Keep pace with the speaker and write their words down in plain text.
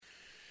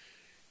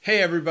Hey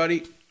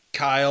everybody,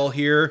 Kyle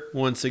here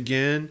once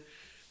again.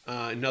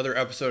 Another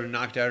episode of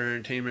Knocked Out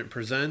Entertainment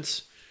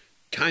Presents.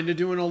 Kind of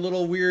doing a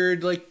little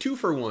weird, like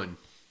 2-for-1.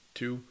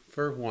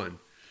 2-for-1.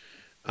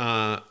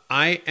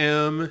 I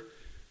am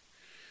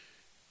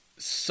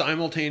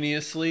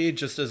simultaneously,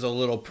 just as a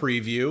little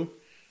preview,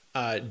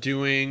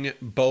 doing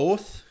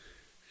both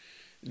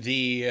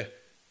the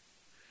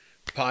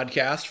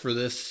podcast for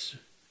this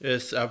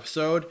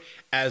episode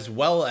as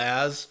well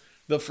as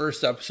the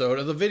first episode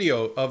of the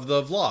video of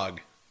the vlog.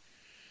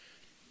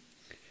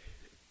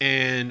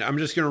 And I'm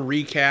just going to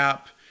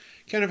recap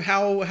kind of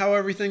how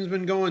everything's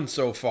been going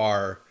so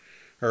far,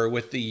 or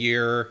with the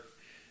year.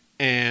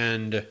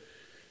 And,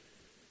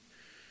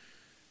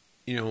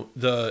 you know,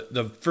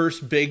 the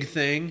first big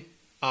thing,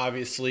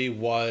 obviously,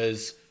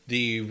 was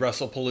the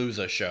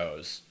WrestlePalooza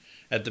shows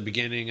at the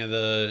beginning of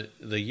the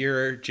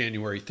year,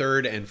 January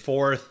 3rd and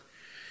 4th.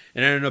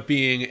 It ended up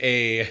being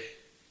a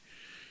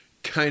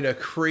kind of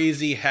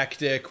crazy,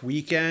 hectic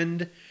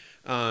weekend,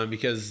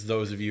 because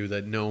those of you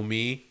that know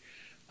me,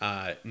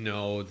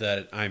 know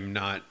that I'm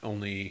not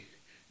only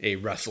a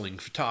wrestling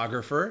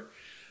photographer,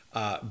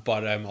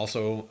 but I'm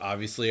also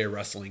obviously a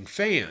wrestling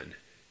fan.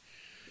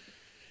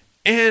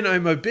 And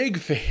I'm a big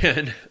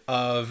fan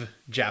of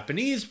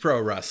Japanese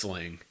pro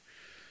wrestling.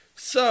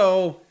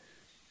 So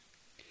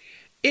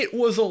it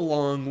was a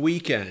long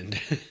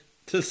weekend,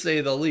 to say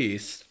the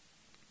least.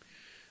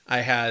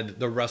 I had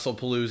the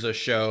WrestlePalooza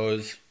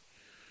shows,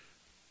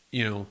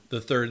 you know, the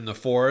 3rd and the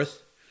 4th,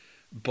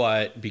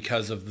 but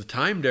because of the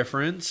time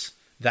difference,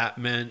 that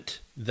meant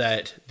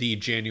that the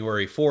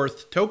January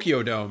 4th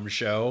Tokyo Dome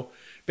show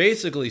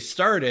basically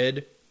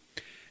started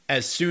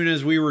as soon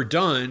as we were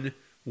done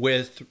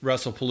with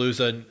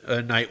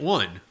WrestlePalooza Night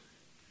 1.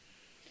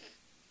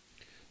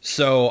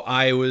 So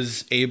I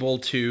was able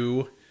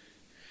to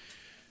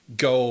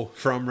go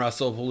from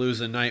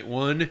WrestlePalooza Night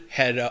 1,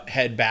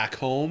 head back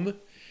home,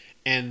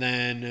 and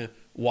then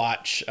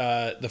watch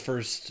the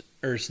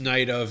first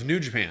night of New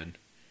Japan.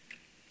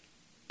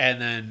 And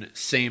then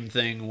same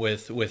thing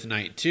with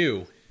night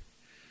 2.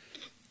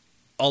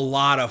 A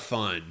lot of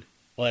fun.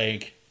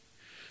 Like,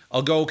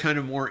 I'll go kind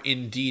of more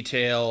in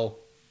detail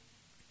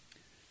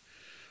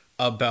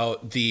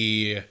about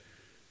the,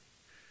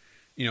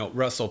 you know,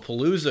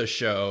 WrestlePalooza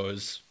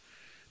shows.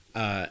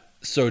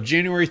 So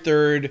January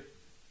 3rd,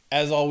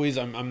 as always,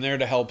 I'm there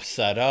to help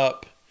set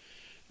up.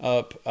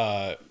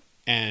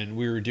 And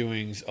we were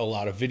doing a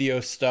lot of video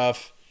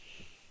stuff,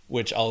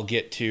 which I'll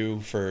get to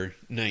for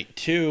night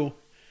 2.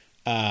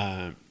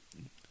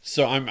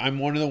 So I'm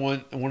one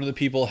of the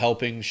people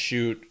helping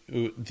shoot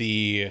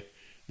the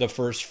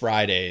First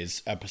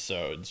Fridays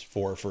episodes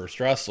for First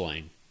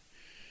Wrestling,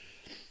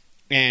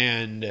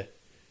 and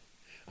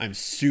I'm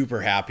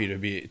super happy to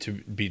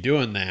be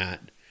doing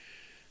that.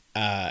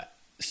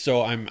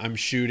 So I'm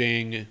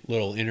shooting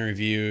little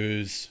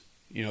interviews,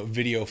 you know,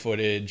 video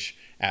footage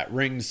at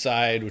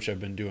ringside, which I've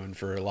been doing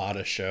for a lot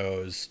of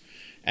shows,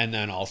 and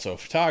then also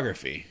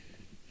photography.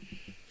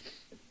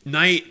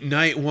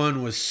 Night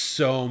 1 was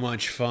so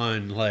much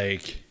fun.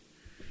 Like,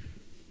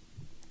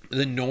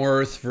 the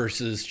North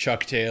versus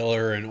Chuck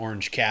Taylor and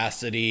Orange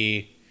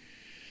Cassidy.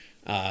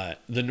 The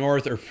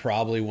North are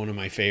probably one of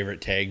my favorite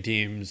tag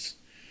teams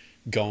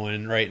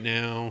going right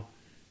now.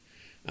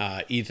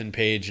 Ethan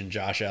Page and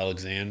Josh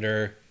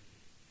Alexander.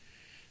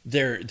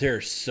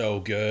 They're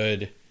so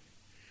good.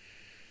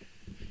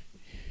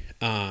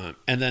 And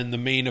then the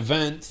main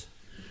event,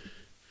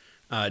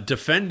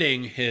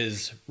 defending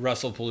his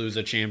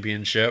WrestlePalooza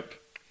championship,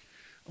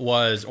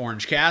 was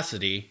Orange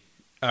Cassidy,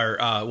 or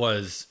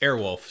was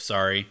Airwolf,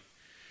 sorry,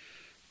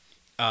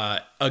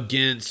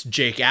 against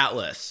Jake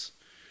Atlas,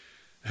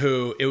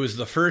 who, it was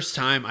the first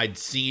time I'd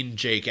seen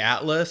Jake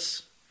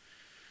Atlas,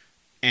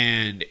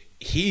 and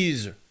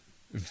he's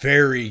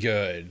very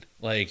good.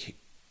 Like,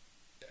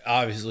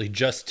 obviously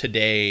just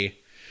today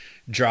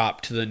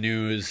dropped the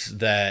news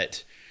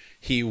that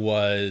he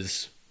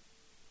was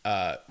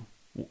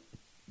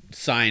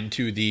signed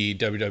to the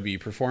WWE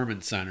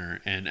Performance Center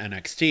and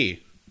NXT.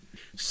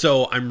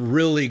 So I'm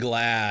really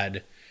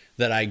glad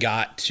that I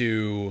got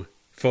to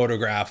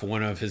photograph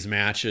one of his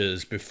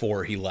matches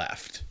before he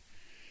left.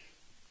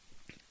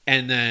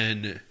 And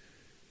then,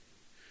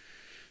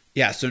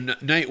 yeah, so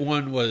night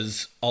 1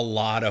 was a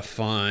lot of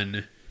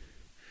fun.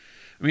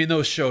 I mean,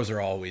 those shows are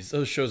always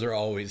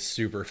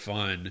super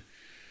fun.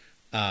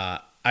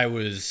 I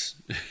was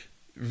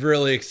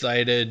really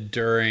excited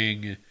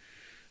during,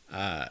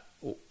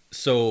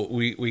 so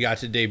we got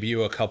to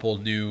debut a couple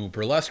new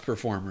burlesque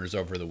performers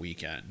over the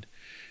weekend.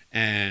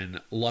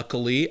 And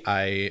luckily,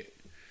 I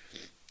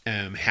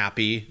am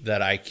happy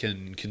that I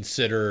can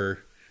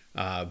consider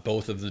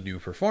both of the new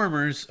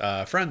performers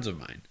friends of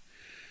mine.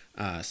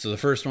 So the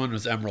first one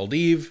was Emerald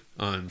Eve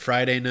on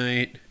Friday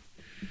night,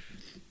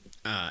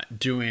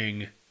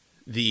 doing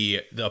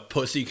the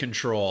Pussy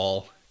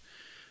Control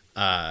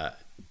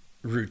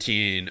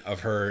routine of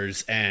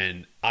hers,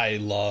 and I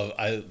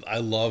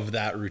love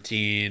that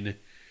routine.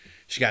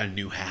 She got a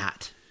new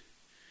hat,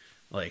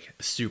 like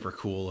a super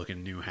cool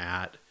looking new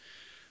hat.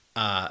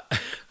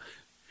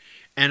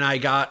 And I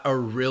got a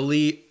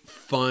really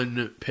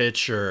fun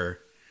picture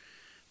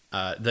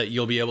that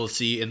you'll be able to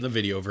see in the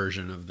video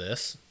version of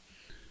this.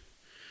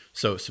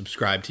 So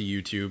subscribe to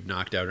YouTube,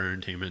 Knocked Out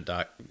Entertainment.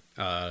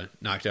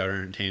 Knocked Out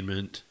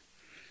Entertainment.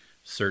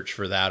 Search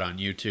for that on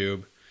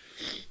YouTube.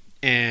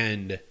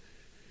 And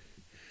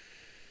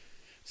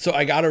so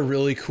I got a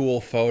really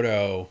cool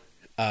photo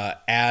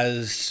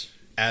as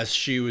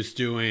she was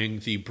doing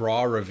the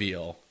bra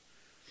reveal.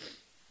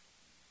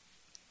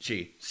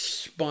 She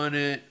spun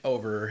it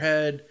over her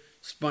head,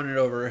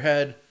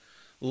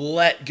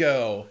 let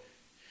go,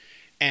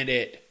 and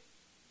it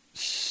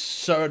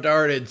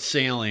started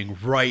sailing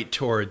right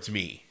towards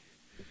me.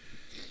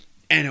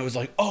 And it was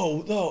like,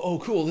 oh,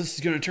 cool, this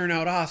is going to turn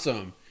out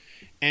awesome.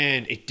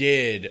 And it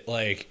did.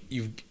 Like,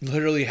 you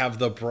literally have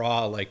the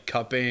bra, like,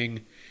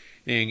 cupping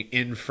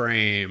in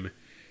frame,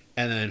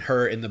 and then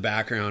her in the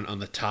background on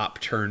the top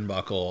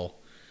turnbuckle.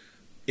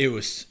 It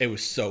was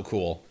so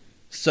cool.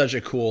 Such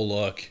a cool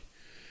look.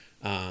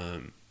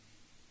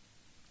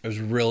 I was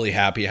really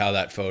happy how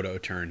that photo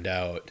turned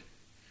out.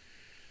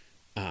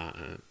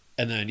 And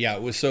then, yeah,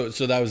 it was so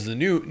that was the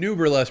new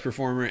burlesque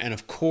performer. And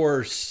of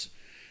course,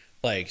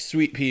 like,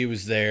 Sweet Pea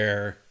was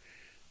there,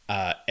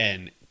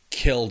 and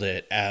killed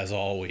it as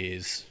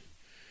always.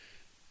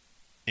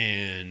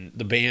 And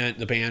the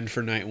band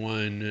for night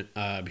one,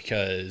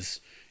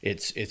 because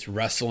it's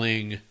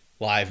wrestling,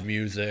 live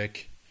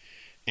music,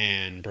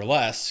 and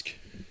burlesque.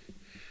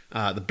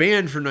 The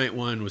band for night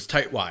one was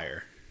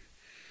Tightwire.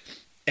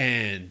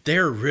 And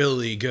they're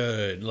really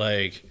good.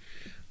 Like,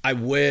 I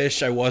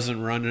wish I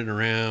wasn't running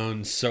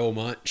around so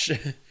much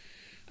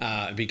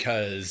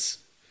because,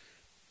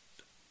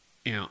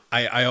 you know,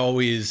 I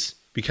always,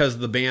 because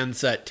the band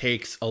set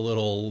takes a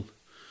little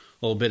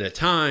bit of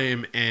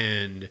time,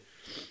 and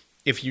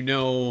if you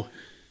know,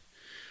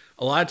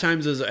 a lot of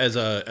times as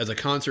a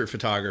concert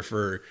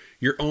photographer,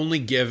 you're only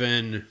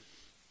given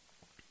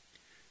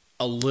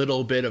a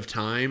little bit of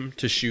time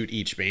to shoot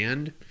each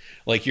band.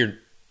 Like,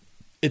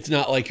 it's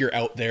not like you're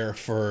out there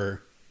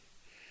for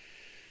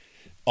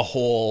a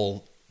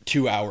whole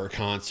 2-hour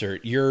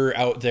concert. You're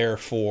out there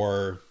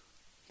for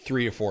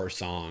 3 or 4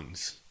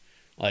 songs.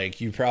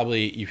 Like, you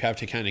have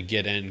to kind of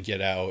get in,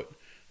 get out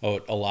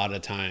a lot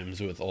of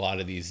times with a lot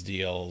of these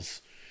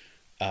deals.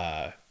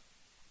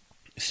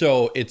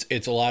 So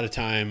it's a lot of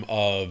time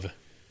of,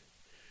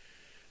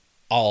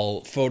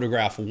 I'll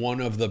photograph one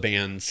of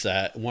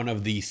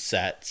these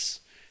sets,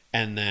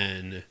 and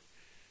then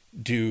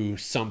do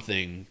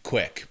something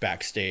quick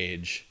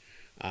backstage.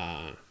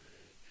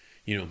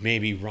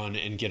 Maybe run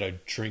and get a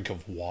drink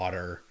of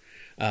water,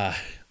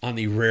 on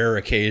the rare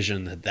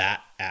occasion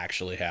that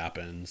actually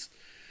happens.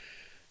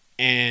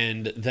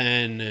 And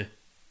then,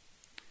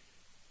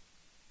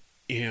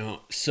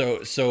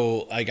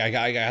 so like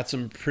I got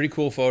some pretty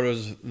cool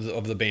photos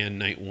of the band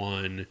night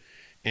one.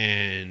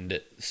 And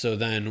so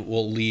then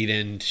we'll lead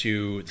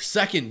into the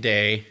second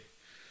day.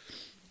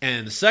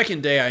 And the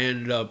second day I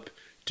ended up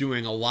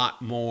doing a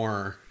lot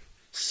more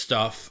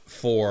stuff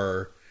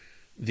for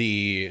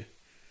the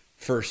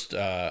first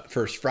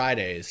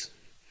Fridays,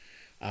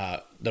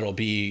 that'll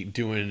be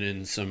doing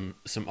in some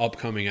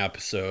upcoming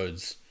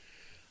episodes.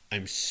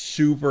 I'm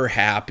super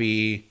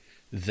happy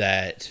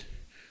that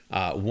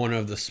one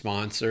of the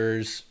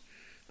sponsors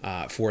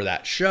for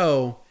that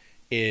show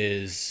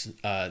is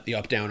the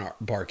Up Down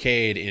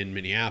Barcade in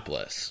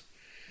Minneapolis,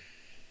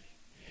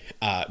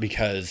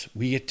 because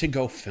we get to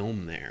go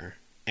film there,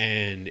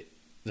 and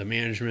the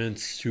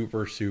management's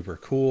super, super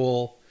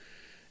cool.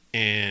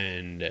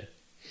 And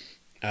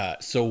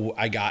so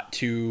I got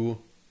to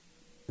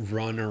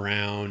run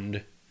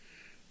around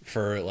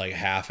for like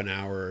half an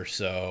hour or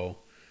so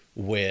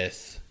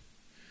with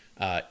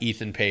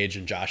Ethan Page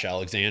and Josh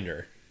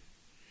Alexander,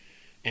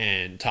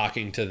 and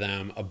talking to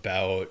them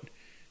about,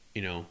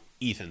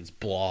 Ethan's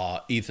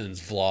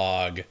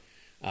vlog,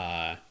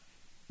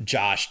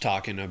 Josh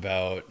talking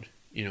about,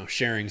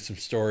 sharing some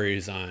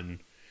stories on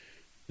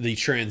the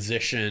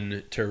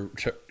transition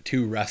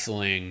to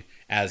wrestling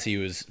as he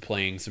was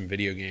playing some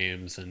video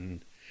games.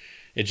 And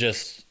it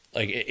just,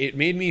 like, it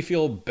made me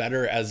feel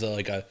better as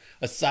a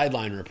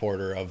sideline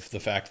reporter of the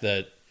fact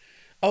that,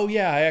 oh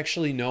yeah, I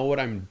actually know what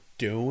I'm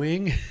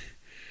doing.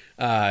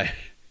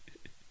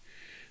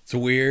 It's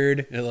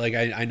weird. Like,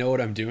 I know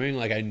what I'm doing.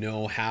 Like, I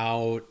know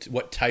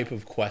what type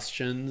of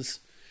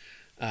questions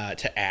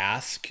to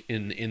ask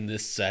in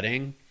this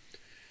setting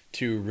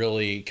to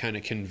really kind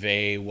of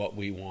convey what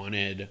we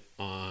wanted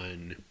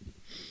on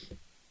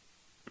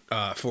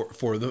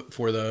for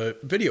the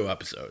video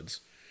episodes.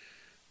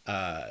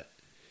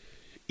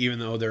 Even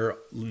though they're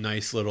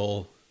nice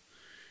little,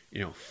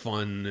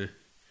 fun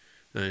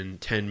and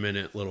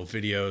 10-minute little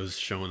videos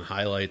showing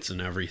highlights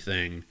and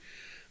everything.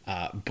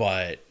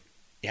 But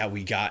yeah,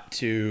 we got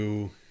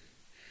to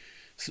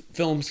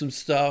film some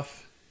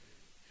stuff.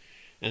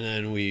 And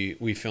then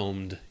we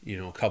filmed,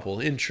 a couple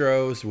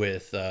intros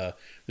with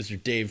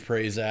Mr. Dave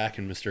Prazak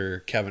and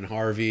Mr. Kevin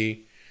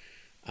Harvey.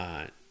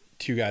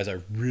 Two guys I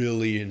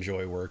really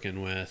enjoy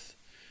working with.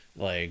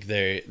 Like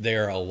they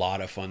are a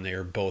lot of fun. They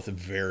are both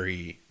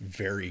very,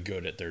 very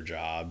good at their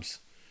jobs.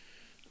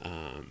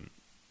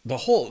 The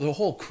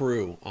whole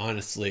crew,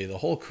 honestly, the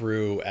whole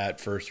crew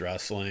at First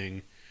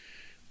Wrestling,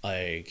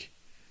 like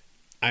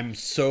I'm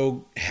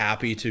so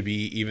happy to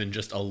be even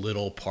just a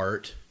little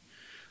part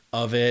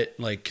of it,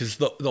 like because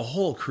the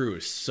whole crew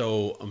is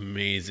so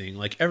amazing.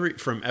 Like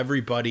from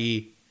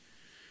everybody,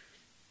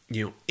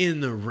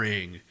 in the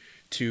ring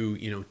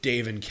to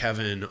Dave and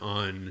Kevin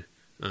on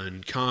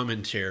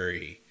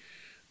commentary,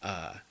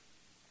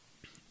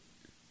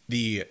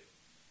 the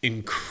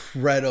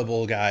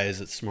incredible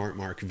guys at Smart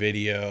Mark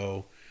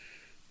Video,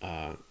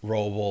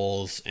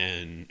 Robles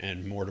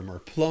and Mortimer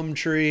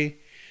Plumtree,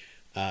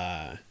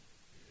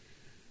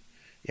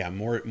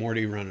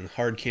 Morty running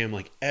Hardcam.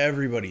 Like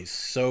everybody's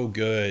so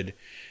good.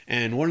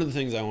 And one of the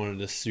things I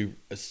wanted to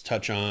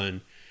touch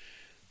on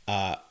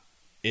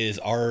is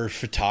our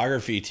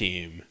photography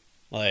team.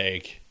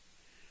 Like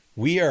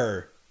we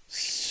are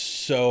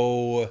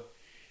so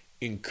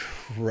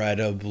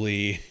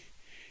incredibly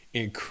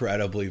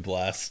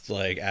blessed.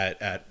 Like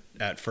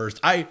at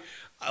first, like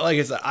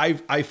I said,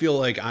 I feel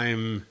like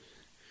I'm,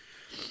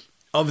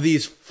 of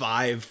these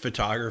 5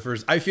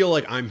 photographers, I feel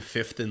like I'm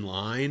 5th in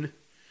line.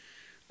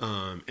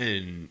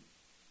 And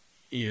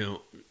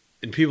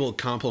people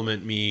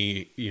compliment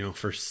me,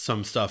 for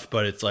some stuff,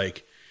 but it's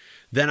like,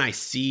 then I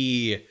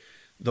see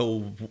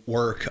the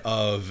work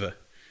of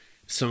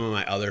some of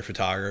the other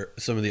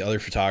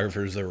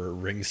photographers that were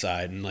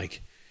ringside, and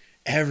like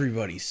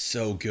everybody's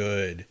so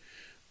good.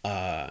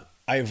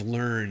 I've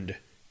learned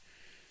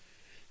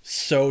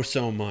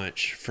so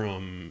much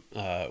from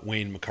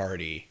Wayne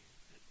McCarty,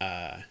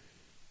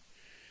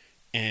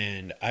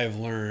 and I've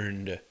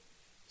learned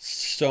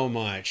so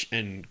much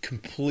and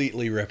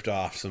completely ripped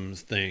off some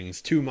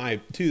things to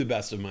the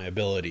best of my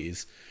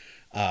abilities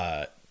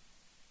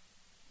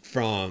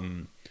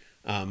from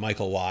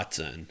Michael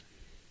Watson,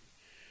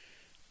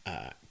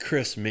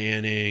 Chris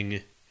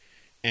Manning,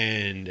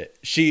 and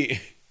she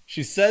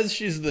says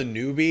she's the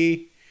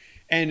newbie,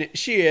 and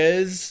she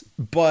is,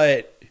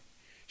 but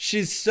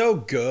she's so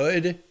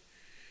good,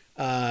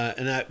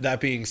 and that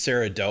being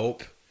Sarah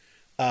Dope.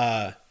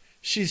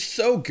 She's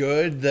so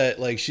good that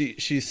like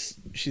she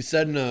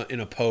said in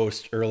a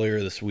post earlier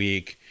this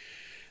week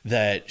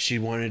that she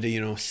wanted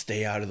to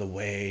stay out of the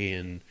way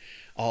and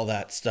all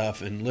that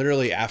stuff. And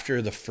literally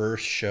after the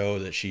first show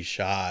that she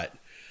shot,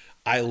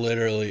 I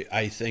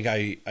think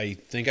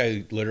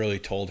I literally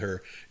told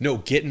her, no,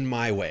 get in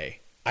my way.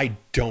 I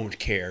don't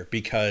care,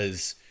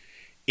 because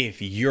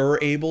if you're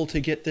able to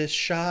get this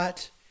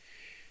shot,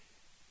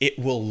 it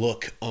will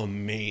look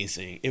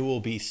amazing. It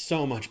will be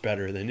so much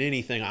better than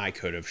anything I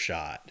could have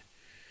shot.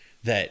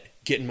 That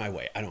get in my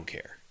way. I don't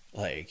care.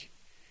 Like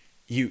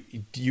you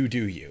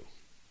do you.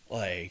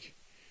 Like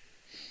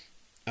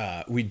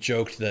we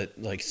joked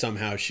that like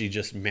somehow she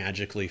just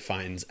magically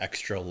finds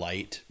extra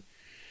light.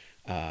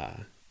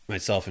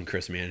 Myself and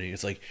Chris Manning.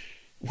 It's like,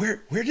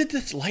 where did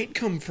this light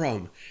come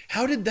from?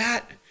 How did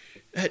that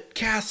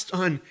cast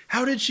on?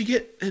 How did she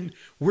get? And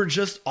we're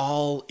just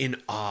all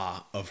in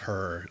awe of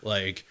her.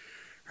 Like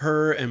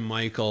her and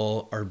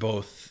Michael are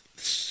both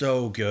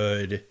so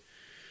good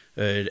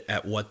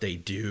at what they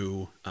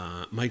do.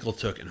 Michael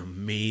took an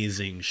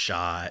amazing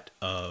shot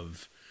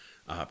of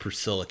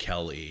Priscilla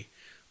Kelly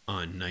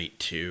on night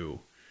 2.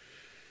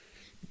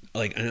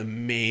 Like an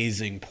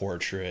amazing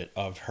portrait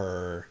of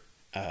her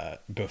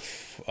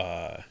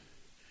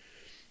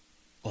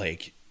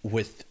like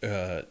with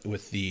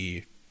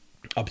the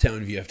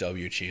Uptown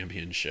VFW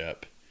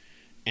championship.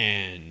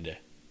 And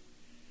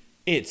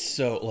it's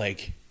so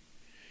like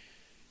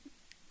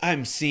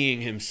I'm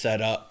seeing him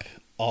set up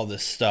all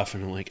this stuff,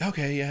 and I'm like,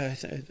 okay, yeah,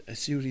 I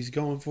see what he's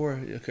going for.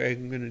 Okay,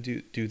 I'm gonna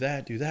do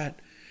that.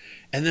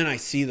 And then I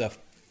see the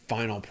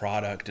final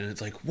product, and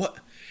it's like, what?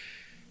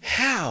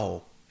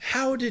 How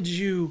did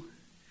you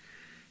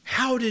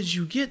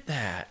get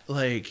that?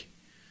 Like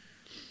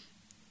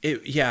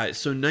it, yeah.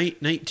 So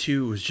night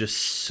 2 was just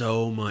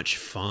so much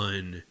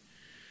fun.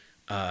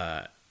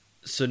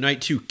 So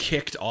night 2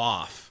 kicked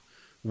off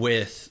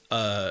with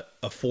a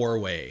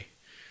 4-way.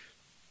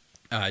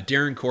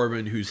 Darren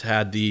Corbin, who's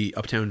had the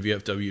Uptown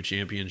VFW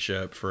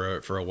championship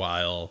for a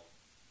while,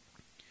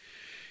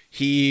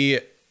 he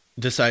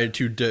decided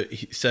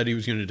he said he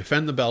was going to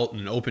defend the belt in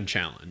an open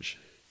challenge.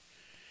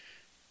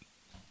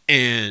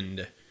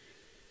 And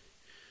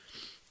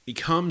he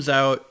comes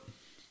out,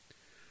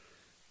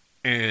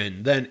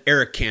 and then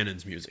Eric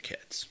Cannon's music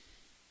hits.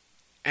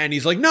 And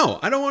he's like, no,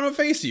 I don't want to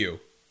face you.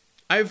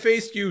 I've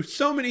faced you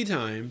so many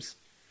times.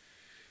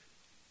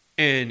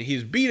 And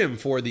he's beat him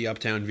for the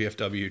Uptown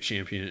VFW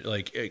champion.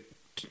 Like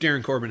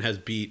Darren Corbin has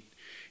beat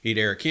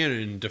Eric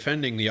Cannon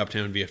defending the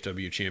Uptown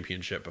VFW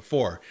championship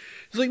before.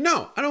 He's like,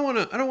 no, I don't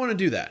want to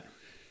do that.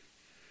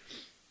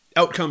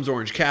 Out comes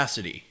Orange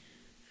Cassidy,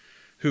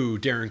 who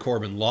Darren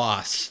Corbin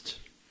lost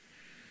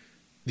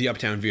the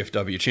Uptown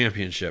VFW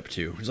championship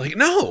to. He's like,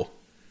 no,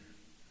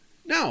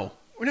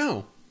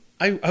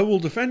 I will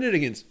defend it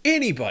against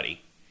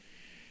anybody.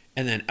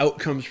 And then out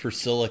comes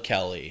Priscilla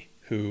Kelly,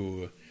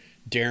 who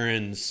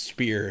Darren's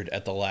speared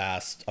at the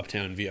last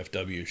Uptown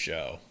VFW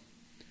show.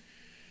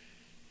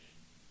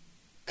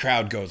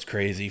 Crowd goes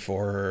crazy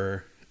for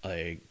her.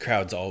 Like,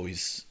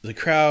 the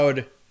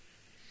crowd,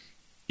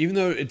 even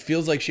though it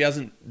feels like she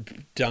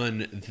hasn't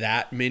done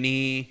that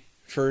many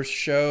first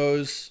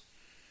shows,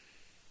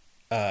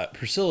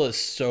 Priscilla is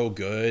so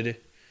good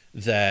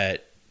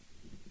that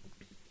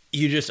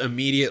you just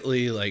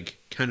immediately like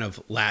kind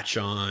of latch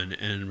on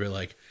and we're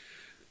like,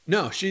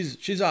 no,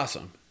 she's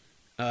awesome.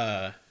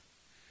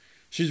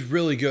 She's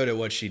really good at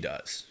what she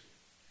does.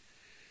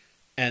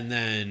 And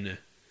then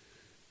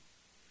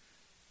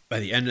by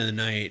the end of the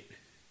night,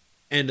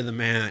 end of the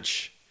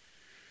match,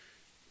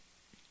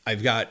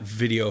 I've got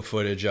video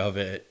footage of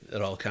it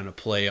that I'll kind of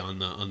play on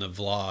the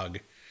vlog.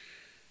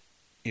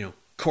 You know,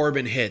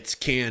 Corbin hits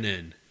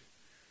Cannon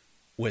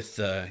with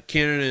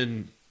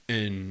Cannon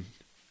and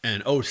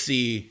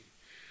OC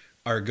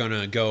are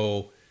gonna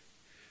go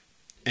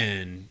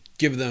and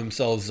give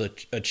themselves a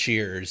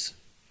cheers,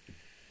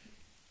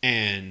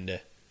 and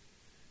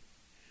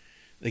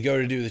they go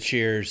to do the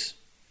cheers.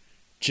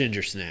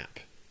 Ginger Snap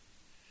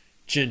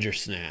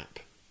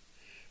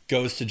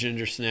goes to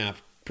Ginger Snap.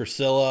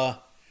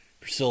 Priscilla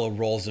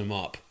rolls him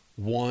up.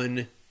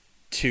 1,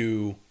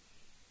 2,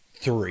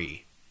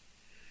 3.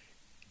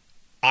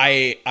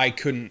 I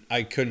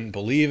couldn't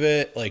believe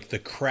it. Like, the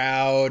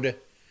crowd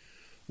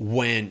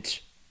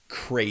went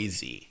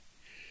crazy.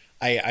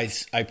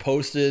 I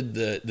posted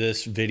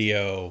this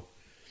video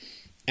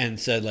and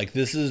said, like,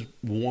 this is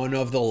one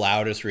of the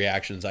loudest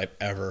reactions I've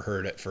ever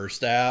heard at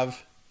First Ave.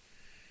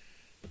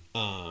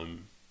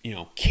 You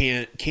know,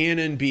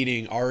 Cannon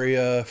beating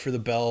Arya for the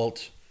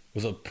belt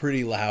was a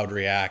pretty loud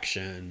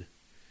reaction.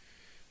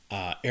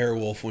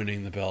 Airwolf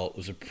winning the belt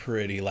was a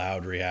pretty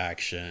loud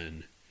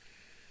reaction.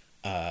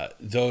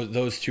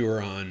 Those two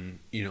are on,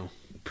 you know,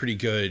 pretty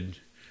good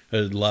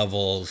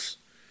levels.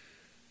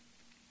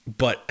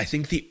 But I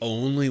think the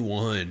only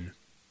one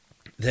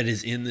that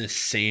is in this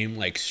same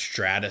like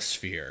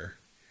stratosphere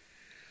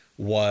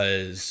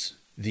was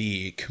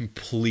the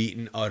complete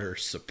and utter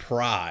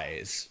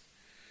surprise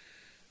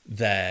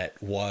that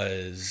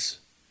was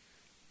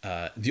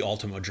the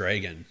Ultimo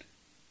Dragon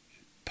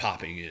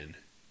popping in,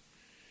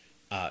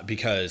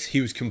 because he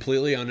was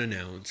completely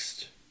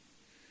unannounced.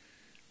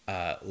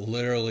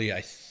 Literally,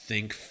 I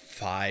think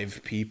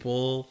 5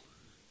 people,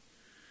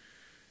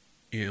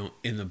 you know,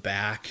 in the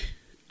back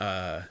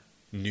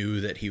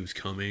knew that he was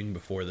coming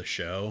before the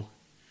show.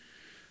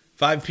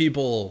 5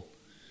 people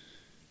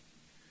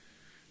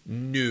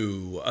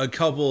knew. A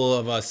couple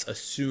of us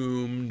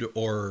assumed,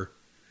 or,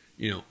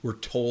 you know, were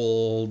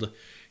told,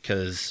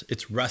 because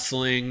it's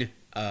wrestling.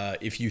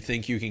 If you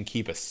think you can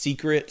keep a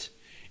secret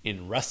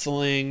in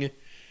wrestling,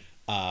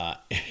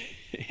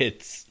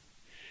 it's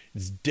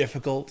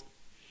difficult.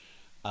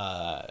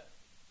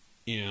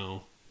 You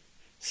know,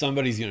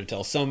 somebody's going to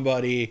tell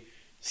somebody.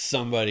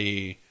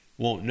 Somebody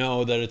won't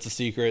know that it's a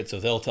secret, so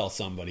they'll tell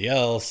somebody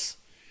else.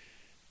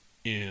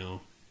 You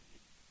know,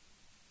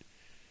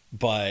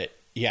 but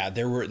yeah,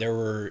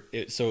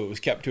 so it was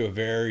kept to a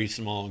very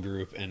small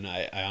group, and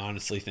I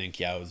honestly think,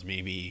 yeah, it was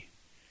maybe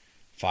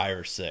 5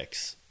 or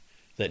 6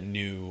 that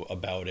knew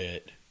about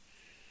it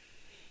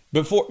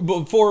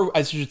before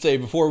I should say,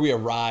 before we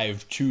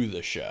arrived to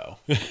the show.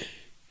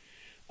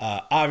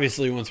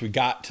 Obviously, once we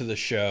got to the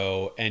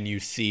show and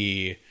you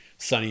see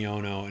Sonny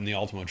Ono and the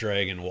Ultimo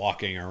Dragon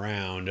walking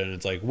around, and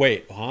it's like,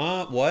 wait,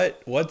 huh?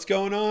 What's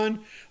going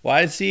on?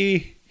 Why is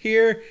he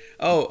here?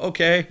 Oh,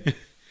 okay.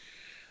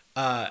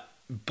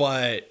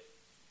 But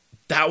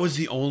that was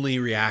the only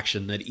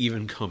reaction that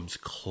even comes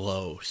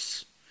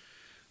close.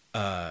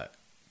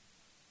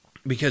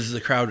 Because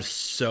the crowd is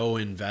so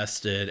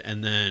invested,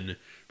 and then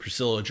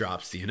Priscilla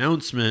drops the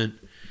announcement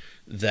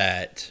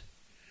that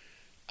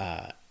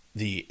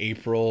the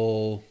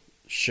April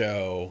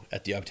show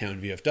at the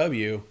Uptown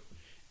VFW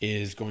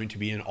is going to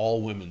be an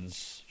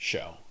all-women's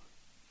show.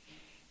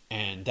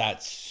 And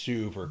that's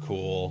super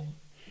cool.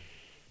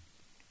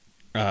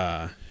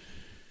 You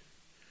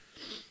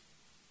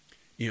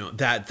know,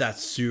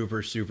 that's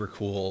super, super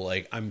cool.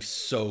 Like, I'm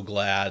so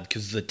glad,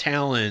 because the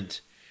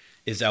talent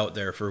is out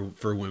there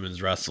for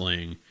women's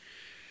wrestling.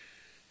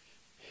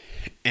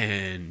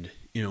 And,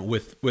 you know,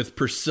 with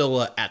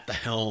Priscilla at the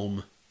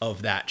helm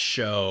of that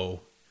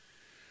show,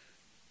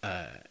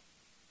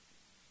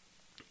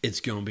 it's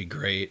going to be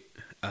great.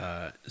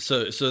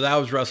 So that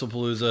was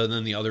WrestlePalooza. And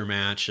then the other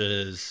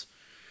matches,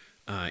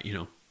 you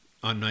know,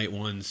 on night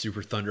 1,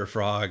 Super Thunder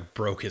Frog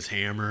broke his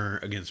hammer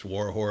against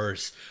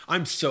Warhorse.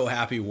 I'm so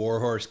happy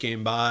Warhorse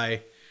came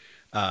by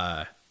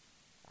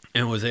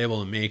and was able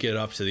to make it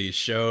up to these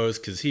shows,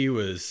 because he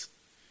was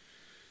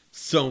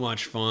so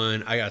much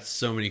fun. I got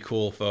so many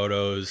cool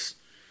photos,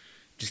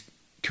 just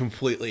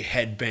completely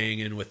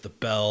headbanging with the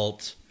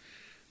belt.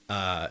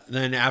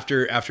 Then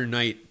after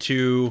night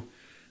 2,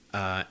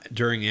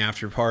 during the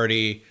after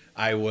party,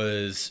 I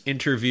was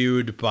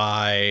interviewed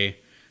by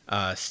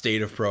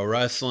State of Pro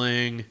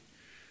Wrestling,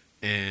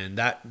 and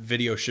that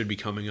video should be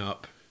coming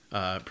up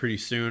pretty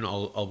soon.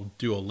 I'll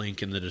do a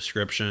link in the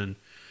description.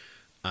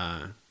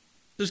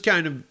 Just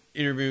kind of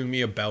interviewing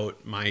me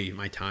about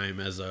my time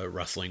as a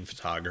wrestling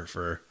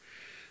photographer.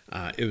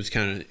 It was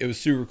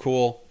super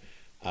cool.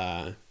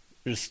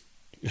 Just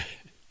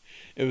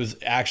it was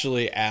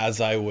actually as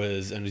I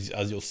was, and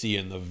as you'll see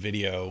in the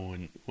video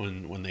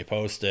when they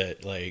post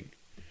it, like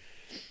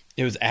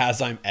it was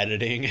as I'm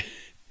editing,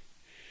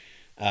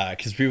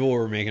 because people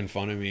were making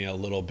fun of me a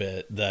little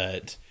bit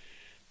that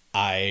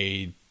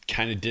I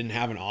kind of didn't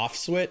have an off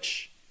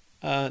switch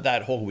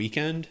that whole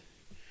weekend,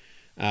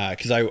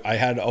 because I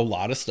had a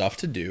lot of stuff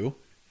to do,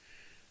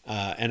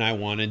 and I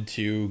wanted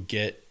to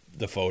get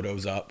the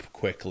photos up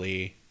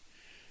quickly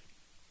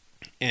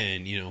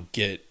and, you know,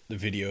 get the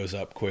videos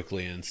up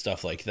quickly and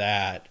stuff like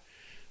that.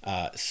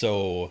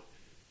 So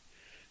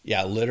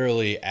yeah,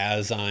 literally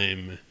as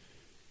I'm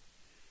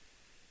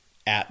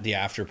at the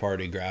after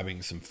party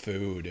grabbing some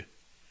food,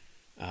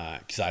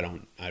 cause I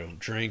don't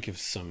drink, if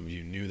some of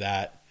you knew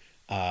that,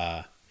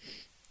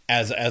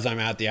 as I'm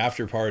at the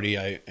after party,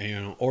 I you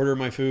know, order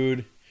my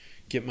food,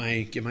 get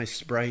my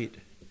Sprite,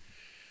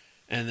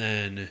 and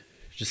then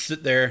just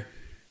sit there.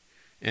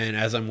 And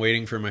as I'm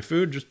waiting for my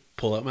food, just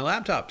pull out my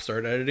laptop,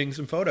 start editing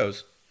some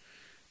photos.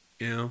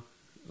 You know,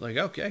 like,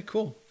 okay,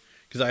 cool.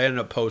 Because I ended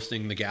up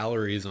posting the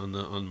galleries on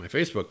my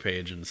Facebook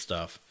page and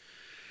stuff.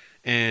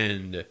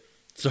 And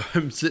so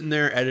I'm sitting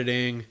there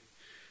editing.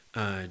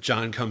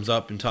 John comes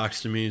up and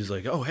talks to me. He's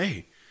like, "Oh,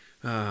 hey,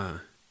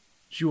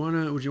 would you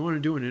wanna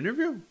do an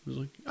interview?" I was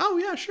like, "Oh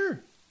yeah,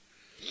 sure."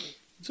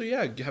 So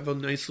yeah, have a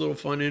nice little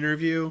fun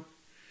interview.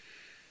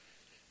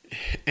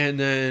 And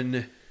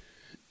then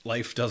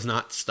life does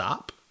not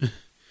stop.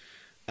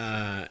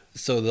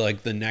 So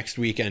the next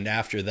weekend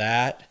after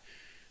that,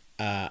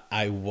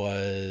 I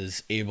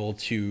was able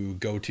to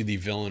go to the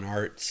Villain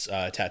Arts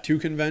tattoo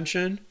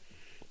convention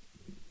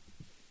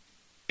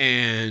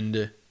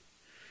and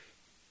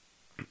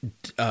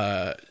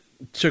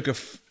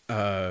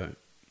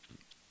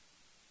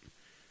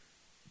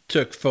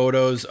took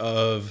photos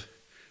of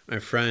my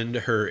friend.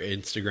 Her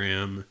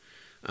Instagram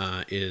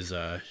is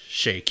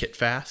Shay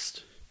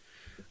Kitfast.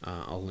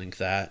 I'll link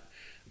that.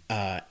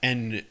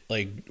 And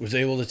like was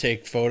able to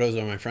take photos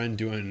of my friend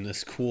doing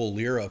this cool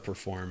Lyra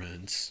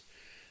performance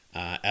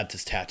at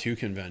this tattoo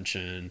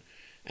convention,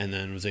 and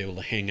then was able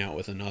to hang out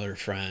with another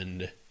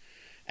friend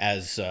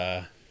as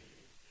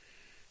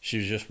she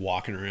was just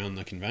walking around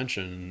the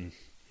convention,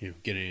 you know,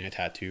 getting a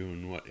tattoo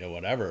and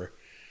whatever.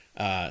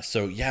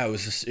 So yeah,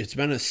 it's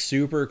been a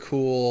super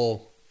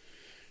cool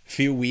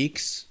few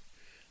weeks.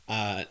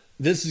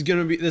 This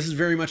is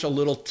very much a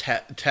little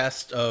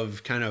test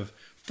of kind of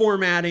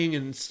formatting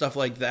and stuff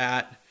like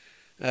that,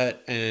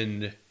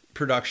 and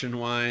production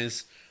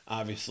wise.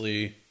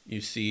 Obviously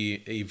you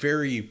see a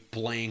very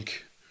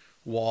blank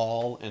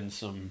wall and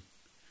some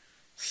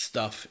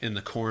stuff in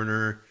the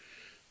corner,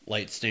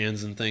 light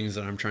stands and things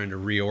that I'm trying to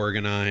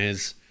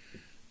reorganize.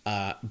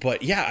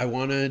 But yeah, I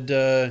wanted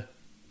to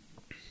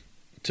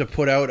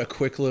put out a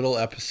quick little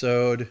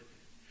episode,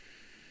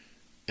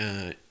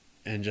 and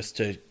just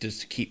to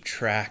keep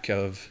track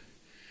of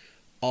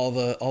all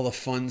the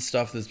fun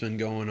stuff that's been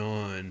going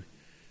on.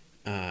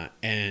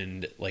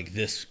 And like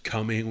this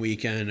coming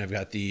weekend, I've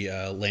got the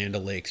Land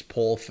O'Lakes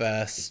Pole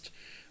Fest,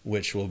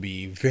 which will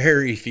be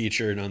very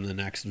featured on the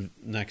next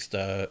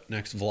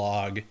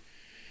vlog,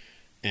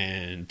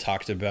 and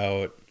talked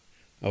about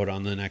out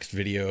on the next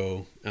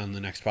video on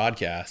the next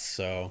podcast.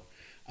 So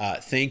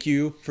thank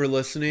you for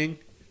listening.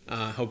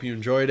 Hope you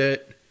enjoyed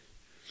it.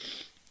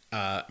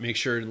 Make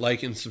sure to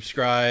like and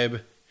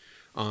subscribe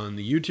on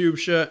the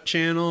YouTube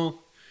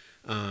channel.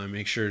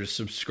 Make sure to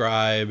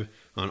subscribe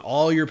on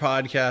all your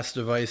podcast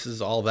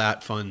devices, all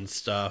that fun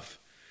stuff.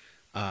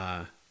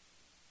 And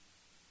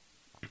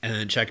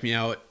then check me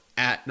out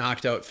at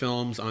Knocked Out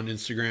Films on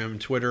Instagram,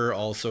 Twitter,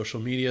 all social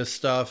media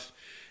stuff,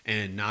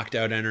 and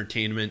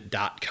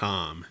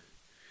knockedoutentertainment.com.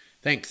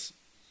 Thanks.